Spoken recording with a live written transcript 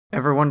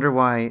Ever wonder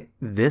why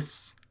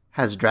this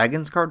has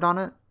dragons carved on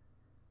it?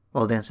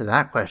 Well, to answer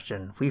that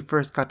question, we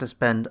first got to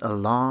spend a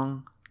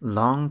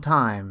long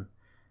time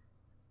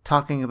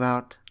talking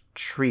about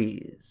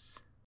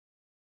trees.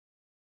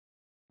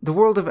 The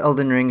world of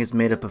Elden Ring is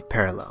made up of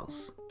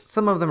parallels.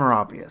 Some of them are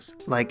obvious,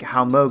 like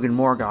how Mohg and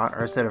Morgott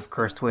are a set of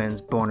cursed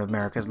twins born of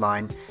Marika's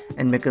line,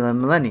 and Miquella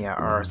and Malenia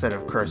are a set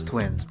of cursed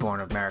twins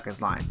born of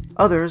Marika's line.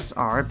 Others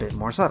are a bit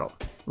more subtle,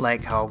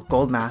 like how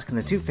Goldmask and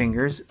the Two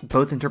Fingers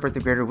both interpret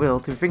the greater will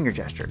through finger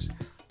gestures,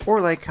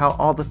 or like how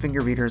all the finger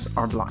readers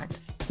are blind.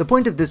 The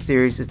point of this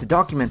series is to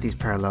document these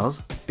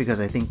parallels, because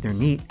I think they're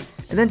neat,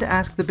 and then to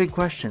ask the big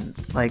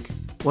questions, like,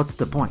 what's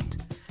the point?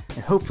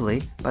 And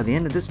hopefully, by the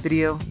end of this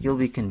video, you'll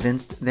be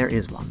convinced there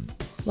is one.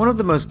 One of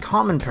the most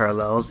common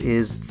parallels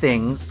is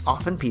things,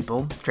 often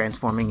people,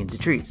 transforming into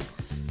trees.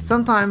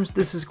 Sometimes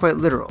this is quite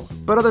literal,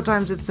 but other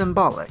times it's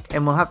symbolic,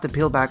 and we'll have to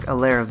peel back a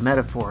layer of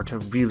metaphor to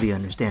really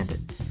understand it.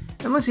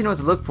 Unless you know what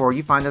to look for,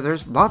 you find that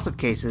there's lots of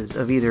cases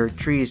of either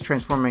trees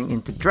transforming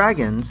into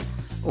dragons,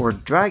 or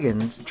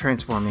dragons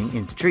transforming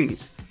into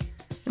trees.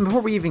 And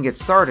before we even get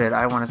started,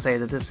 I want to say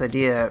that this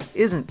idea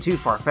isn't too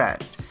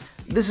far-fetched.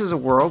 This is a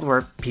world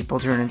where people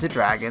turn into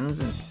dragons,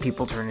 and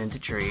people turn into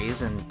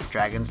trees, and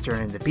dragons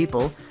turn into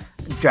people.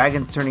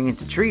 Dragons turning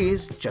into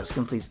trees just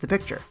completes the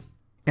picture.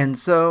 And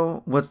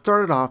so, what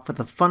started off with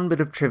a fun bit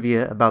of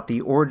trivia about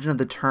the origin of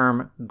the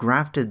term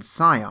grafted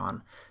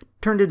scion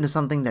turned into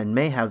something that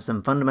may have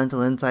some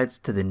fundamental insights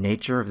to the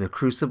nature of the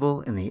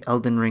crucible in the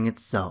Elden Ring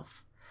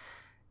itself.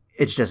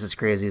 It's just as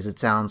crazy as it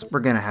sounds. We're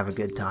gonna have a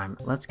good time.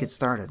 Let's get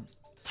started.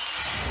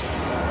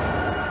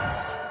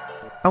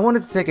 I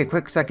wanted to take a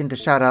quick second to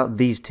shout out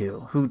these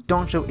two, who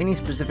don't show any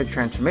specific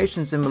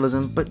transformation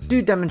symbolism, but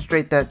do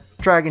demonstrate that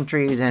dragon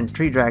trees and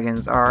tree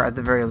dragons are at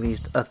the very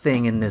least a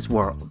thing in this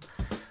world.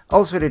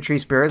 Ulcerated tree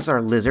spirits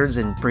are lizards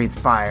and breathe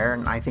fire,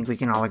 and I think we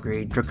can all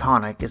agree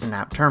draconic is an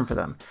apt term for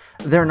them.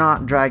 They're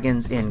not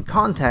dragons in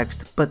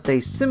context, but they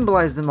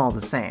symbolize them all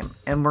the same,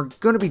 and we're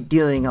going to be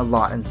dealing a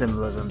lot in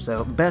symbolism,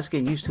 so best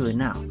get used to it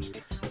now.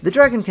 The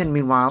Dragonkin,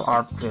 meanwhile,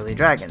 are clearly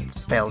dragons.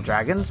 Failed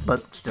dragons,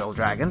 but still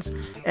dragons,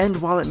 and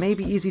while it may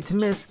be easy to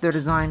miss, their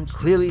design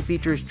clearly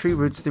features tree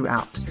roots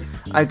throughout.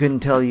 I couldn't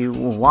tell you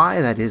why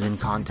that is in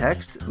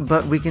context,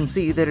 but we can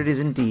see that it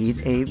is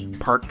indeed a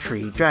part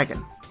tree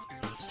dragon.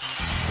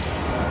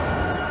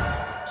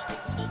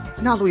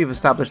 Now that we've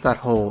established that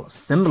whole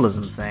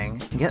symbolism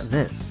thing, get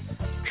this.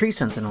 Tree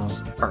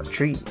sentinels are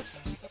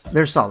trees.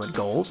 They're solid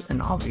gold,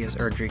 an obvious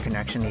Erdtree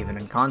connection even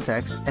in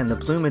context, and the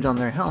plumage on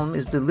their helm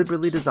is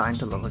deliberately designed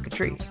to look like a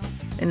tree.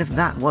 And if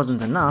that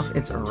wasn't enough,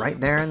 it's right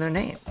there in their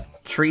name.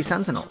 Tree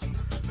sentinels.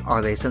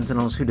 Are they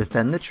sentinels who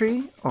defend the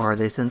tree, or are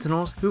they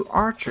sentinels who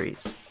are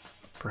trees?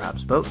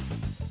 Perhaps both.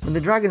 When the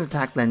dragons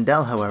attacked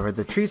Lendel, however,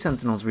 the tree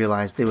sentinels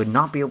realized they would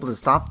not be able to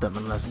stop them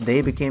unless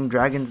they became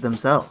dragons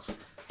themselves.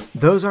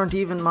 Those aren't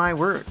even my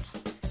words.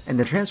 And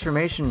the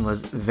transformation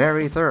was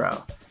very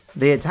thorough.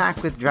 They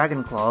attack with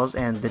dragon claws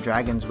and the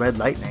dragon's red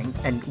lightning,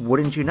 and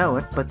wouldn't you know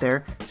it, but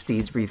their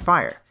steeds breathe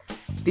fire.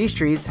 These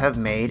trees have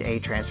made a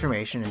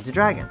transformation into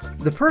dragons.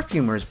 The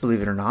perfumers,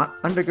 believe it or not,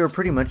 undergo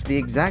pretty much the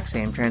exact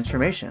same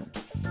transformation.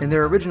 In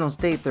their original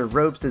state, their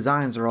robes'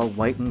 designs are all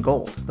white and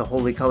gold, the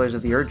holy colors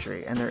of the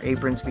Erdtree, and their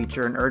aprons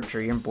feature an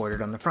Erdtree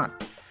embroidered on the front.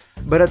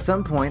 But at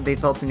some point, they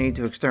felt the need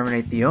to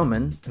exterminate the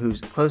Omen,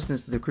 whose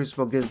closeness to the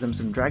Crucible gives them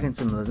some dragon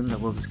symbolism that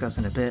we'll discuss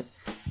in a bit,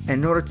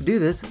 and in order to do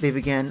this, they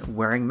began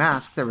wearing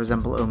masks that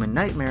resemble Omen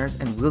nightmares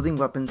and wielding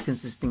weapons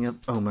consisting of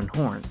Omen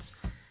horns.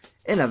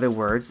 In other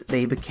words,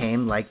 they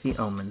became like the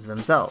Omens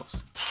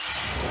themselves.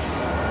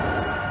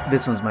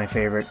 This one's my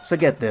favorite, so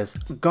get this.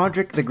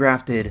 Godric the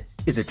Grafted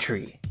is a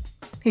tree.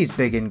 He's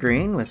big and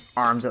green, with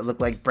arms that look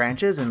like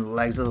branches and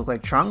legs that look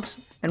like trunks.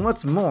 And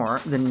what's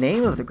more, the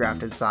name of the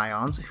grafted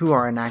scions, who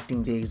are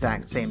enacting the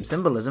exact same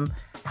symbolism,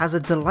 has a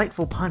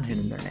delightful pun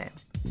hidden in their name.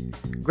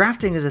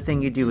 Grafting is a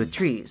thing you do with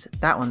trees,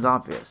 that one's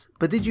obvious,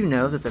 but did you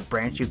know that the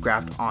branch you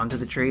graft onto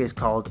the tree is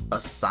called a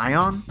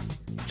scion?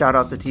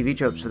 Shoutouts to TV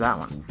tropes for that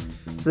one.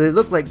 So they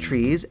look like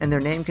trees, and their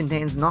name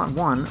contains not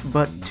one,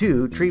 but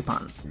two tree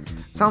puns.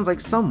 Sounds like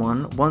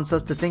someone wants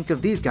us to think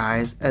of these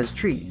guys as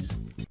trees.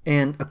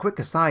 And a quick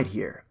aside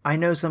here, I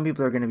know some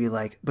people are going to be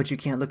like, but you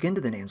can't look into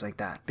the names like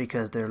that,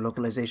 because they're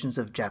localizations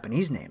of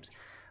Japanese names.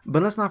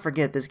 But let's not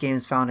forget this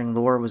game's founding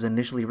lore was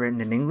initially written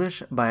in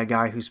English by a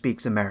guy who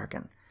speaks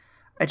American.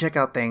 I check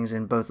out things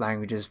in both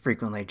languages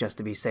frequently just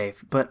to be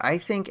safe, but I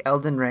think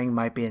Elden Ring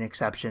might be an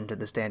exception to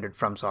the standard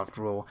FromSoft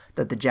rule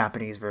that the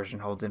Japanese version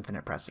holds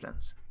infinite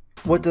precedence.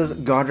 What does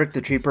Godric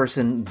the Tree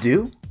Person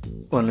do?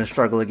 Well, in a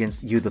struggle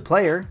against you the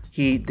player,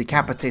 he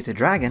decapitates a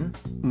dragon,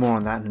 more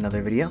on that in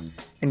another video,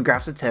 and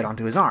grafts its head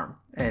onto his arm,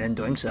 and in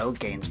doing so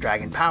gains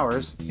dragon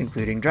powers,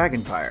 including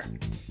dragon fire.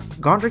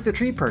 Godric the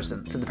Tree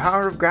Person, through the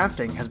power of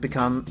grafting, has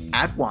become,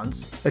 at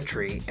once, a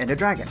tree and a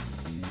dragon.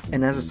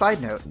 And as a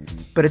side note,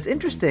 but it's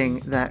interesting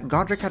that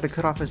Godric had to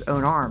cut off his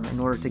own arm in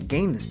order to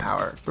gain this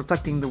power,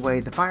 reflecting the way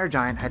the fire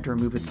giant had to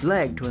remove its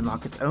leg to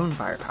unlock its own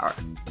firepower.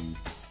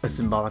 A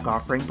symbolic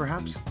offering,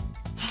 perhaps?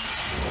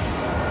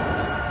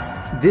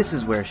 This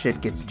is where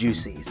shit gets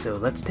juicy, so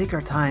let's take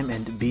our time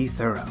and be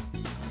thorough.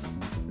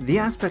 The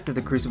aspect of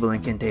the Crucible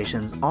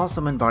incantations all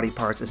summon body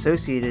parts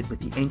associated with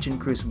the ancient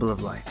Crucible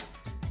of Life.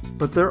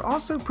 But they're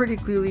also pretty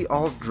clearly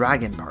all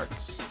dragon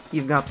parts.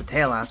 You've got the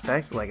tail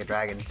aspect, like a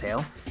dragon's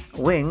tail,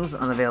 wings,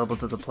 unavailable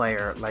to the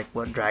player like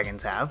what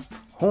dragons have,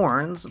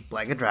 horns,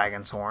 like a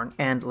dragon's horn,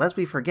 and lest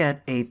we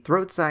forget, a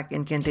throat sac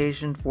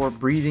incantation for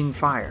breathing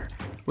fire,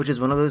 which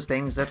is one of those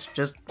things that's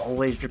just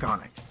always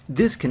draconic.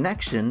 This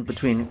connection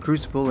between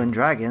Crucible and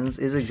dragons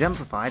is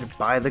exemplified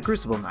by the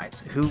Crucible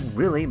Knights, who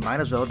really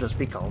might as well just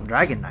be called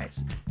Dragon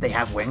Knights. They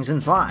have wings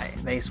and fly,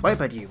 they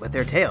swipe at you with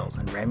their tails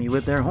and ram you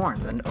with their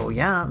horns, and oh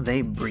yeah,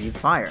 they breathe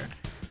fire.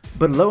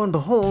 But lo and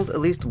behold, at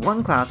least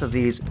one class of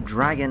these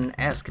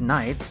dragon-esque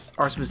knights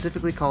are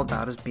specifically called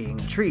out as being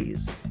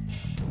trees.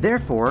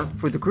 Therefore,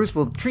 for the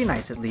Crucible Tree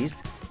Knights at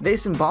least, they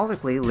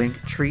symbolically link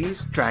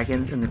trees,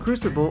 dragons, and the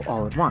Crucible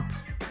all at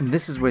once. And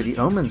this is where the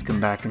omens come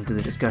back into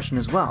the discussion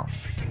as well.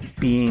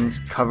 Beings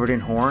covered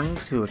in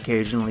horns who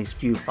occasionally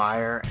spew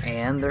fire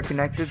and they're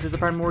connected to the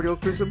primordial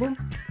Crucible?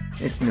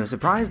 It's no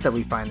surprise that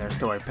we find their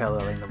story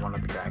paralleling the one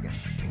of the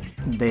dragons.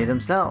 They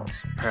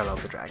themselves parallel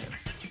the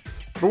dragons.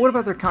 But what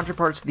about their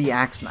counterparts, the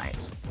Axe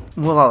Knights?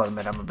 Well, I'll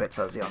admit I'm a bit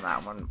fuzzy on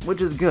that one,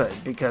 which is good,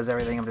 because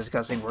everything I'm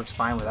discussing works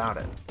fine without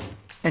it.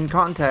 In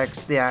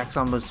context, the axe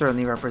almost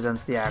certainly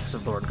represents the axe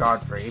of Lord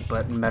Godfrey,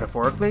 but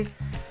metaphorically,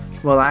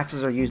 well,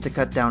 axes are used to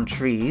cut down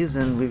trees,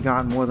 and we've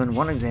got more than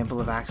one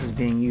example of axes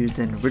being used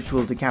in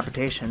ritual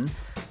decapitation.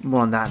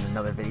 More on that in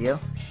another video.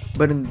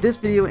 But in this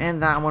video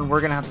and that one,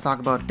 we're going to have to talk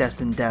about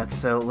Destined Death,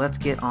 so let's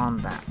get on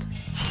that.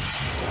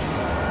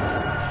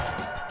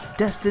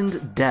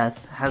 Destined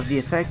Death has the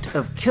effect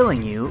of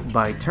killing you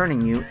by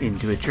turning you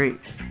into a tree.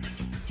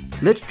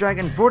 Lich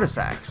Dragon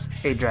Vortisax,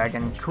 a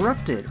dragon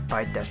corrupted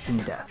by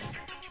Destined Death,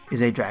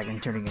 is a dragon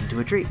turning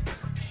into a tree.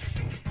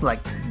 Like,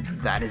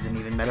 that isn't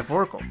even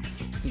metaphorical.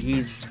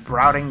 He's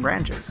sprouting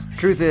branches.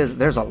 Truth is,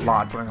 there's a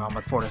lot going on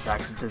with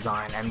Vortisax's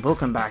design, and we'll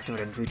come back to it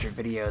in future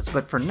videos,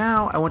 but for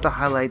now, I want to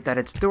highlight that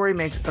its story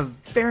makes a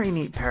very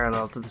neat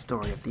parallel to the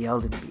story of the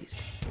Elden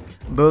Beast.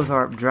 Both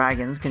are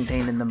dragons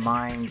contained in the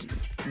mind,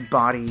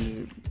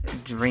 body,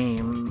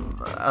 dream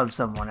of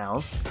someone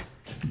else,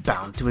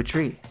 bound to a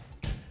tree.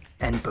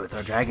 And both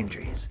are dragon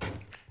trees.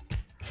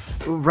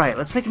 Right,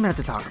 let's take a minute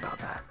to talk about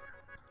that.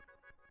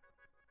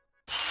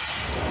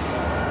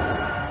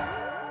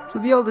 So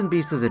the Elden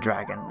Beast is a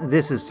dragon,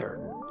 this is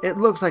certain. It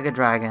looks like a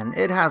dragon,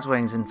 it has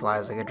wings and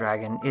flies like a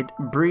dragon, it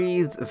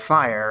breathes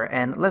fire,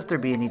 and lest there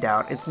be any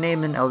doubt, its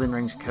name in Elden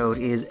Ring's code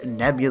is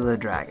Nebula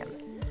Dragon.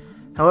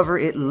 However,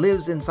 it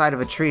lives inside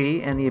of a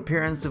tree, and the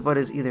appearance of what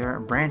is either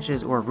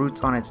branches or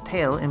roots on its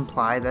tail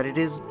imply that it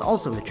is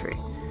also a tree.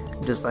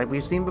 Just like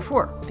we've seen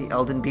before, the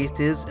Elden Beast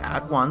is,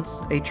 at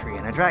once, a tree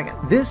and a dragon.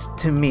 This,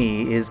 to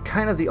me, is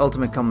kind of the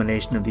ultimate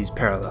culmination of these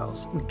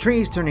parallels.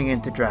 Trees turning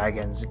into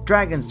dragons,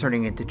 dragons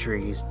turning into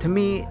trees. To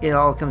me, it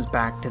all comes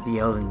back to the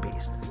Elden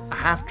Beast. A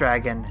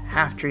half-dragon,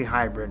 half-tree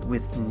hybrid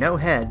with no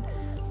head,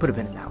 put a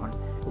pin in that one,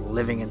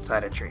 living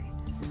inside a tree.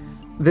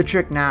 The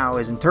trick now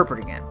is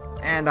interpreting it,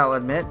 and I'll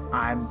admit,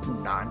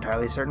 I'm not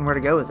entirely certain where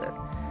to go with it.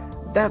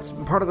 That's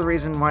part of the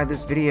reason why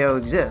this video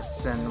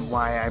exists and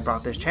why I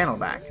brought this channel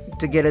back,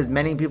 to get as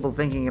many people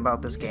thinking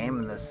about this game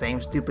in the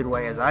same stupid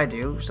way as I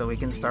do so we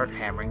can start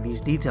hammering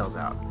these details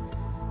out.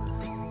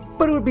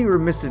 But it would be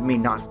remiss of me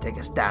not to take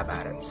a stab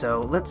at it,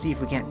 so let's see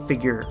if we can't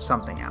figure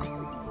something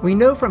out. We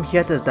know from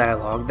Hieta's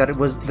dialogue that it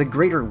was the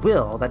greater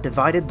will that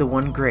divided the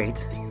one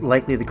great,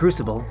 likely the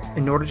Crucible,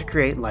 in order to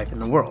create life in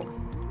the world.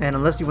 And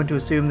unless you want to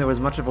assume there was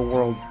much of a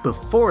world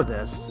before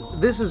this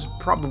is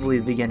probably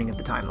the beginning of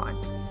the timeline.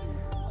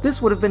 This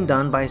would have been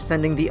done by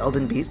sending the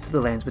Elden Beast to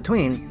the Lands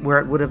Between, where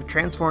it would have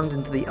transformed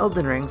into the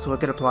Elden Ring so it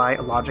could apply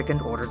logic and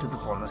order to the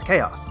formless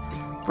chaos.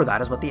 For that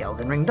is what the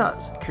Elden Ring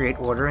does, create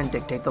order and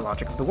dictate the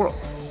logic of the world.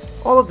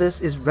 All of this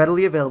is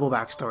readily available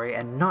backstory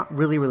and not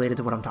really related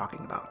to what I'm talking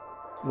about.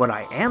 What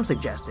I am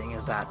suggesting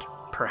is that,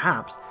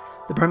 perhaps,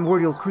 the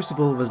primordial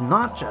Crucible was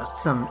not just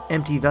some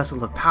empty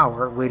vessel of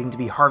power waiting to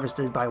be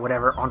harvested by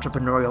whatever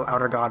entrepreneurial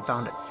outer god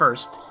found it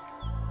first.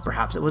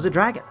 Perhaps it was a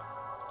dragon,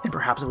 and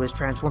perhaps it was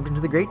transformed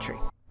into the Great Tree.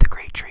 The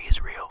Great Tree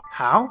is real.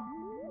 How?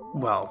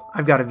 Well,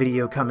 I've got a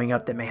video coming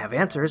up that may have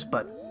answers,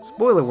 but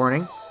spoiler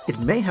warning, it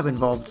may have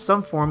involved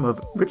some form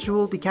of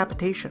ritual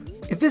decapitation.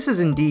 If this is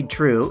indeed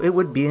true, it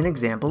would be an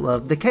example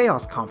of the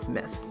Chaos Conf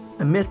myth.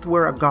 A myth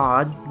where a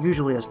god,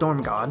 usually a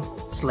storm god,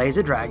 slays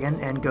a dragon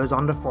and goes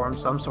on to form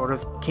some sort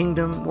of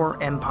kingdom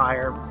or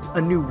empire,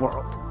 a new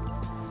world.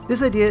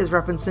 This idea is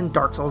referenced in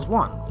Dark Souls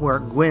 1, where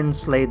Gwyn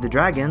slayed the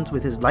dragons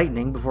with his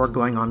lightning before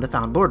going on to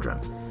found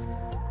Bordrun.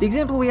 The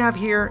example we have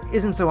here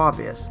isn't so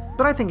obvious,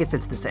 but I think it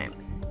fits the same.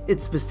 It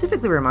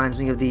specifically reminds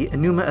me of the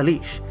Enuma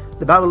Elish,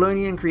 the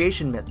Babylonian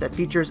creation myth that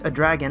features a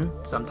dragon,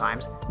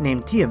 sometimes,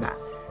 named Tiamat,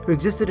 who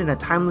existed in a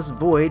timeless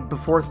void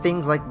before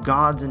things like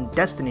gods and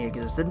destiny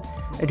existed,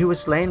 and who was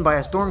slain by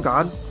a storm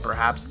god,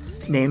 perhaps,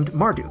 named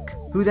Marduk,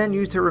 who then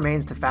used her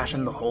remains to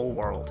fashion the whole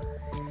world.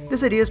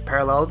 This idea is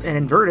paralleled and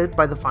inverted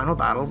by the final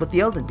battle with the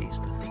Elden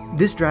Beast.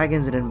 This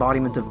dragon's an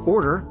embodiment of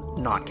order,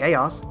 not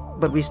chaos,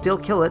 but we still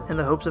kill it in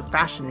the hopes of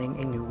fashioning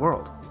a new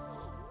world.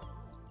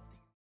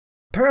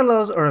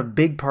 Parallels are a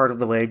big part of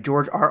the way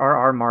George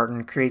R.R.R.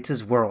 Martin creates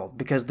his world,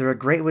 because they're a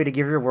great way to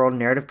give your world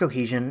narrative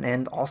cohesion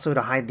and also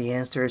to hide the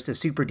answers to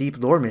super deep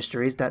lore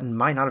mysteries that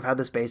might not have had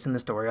the space in the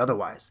story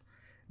otherwise.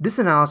 This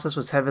analysis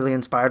was heavily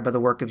inspired by the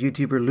work of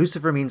YouTuber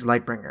Lucifer Means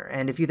Lightbringer,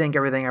 and if you think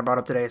everything I brought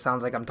up today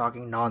sounds like I'm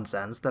talking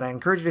nonsense, then I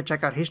encourage you to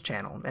check out his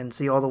channel and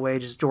see all the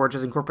ways George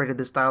has incorporated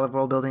this style of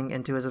world building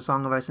into his A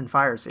Song of Ice and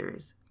Fire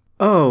series.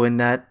 Oh, and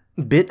that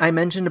bit I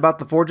mentioned about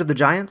the Forge of the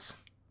Giants?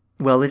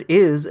 Well, it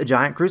is a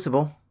giant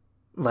crucible.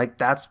 Like,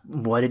 that's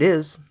what it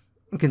is.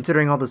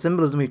 Considering all the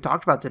symbolism we've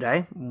talked about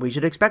today, we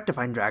should expect to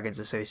find dragons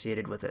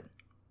associated with it.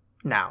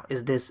 Now,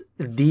 is this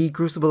the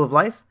crucible of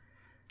life?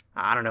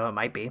 I don't know, it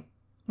might be.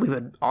 We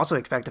would also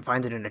expect to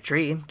find it in a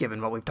tree,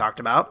 given what we've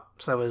talked about.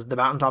 So is the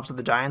mountaintops of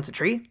the giants a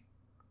tree?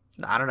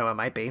 I don't know, it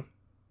might be.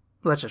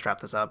 Let's just wrap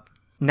this up.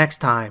 Next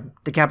time,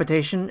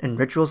 decapitation and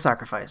ritual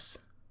sacrifice.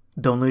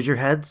 Don't lose your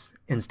heads,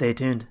 and stay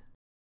tuned.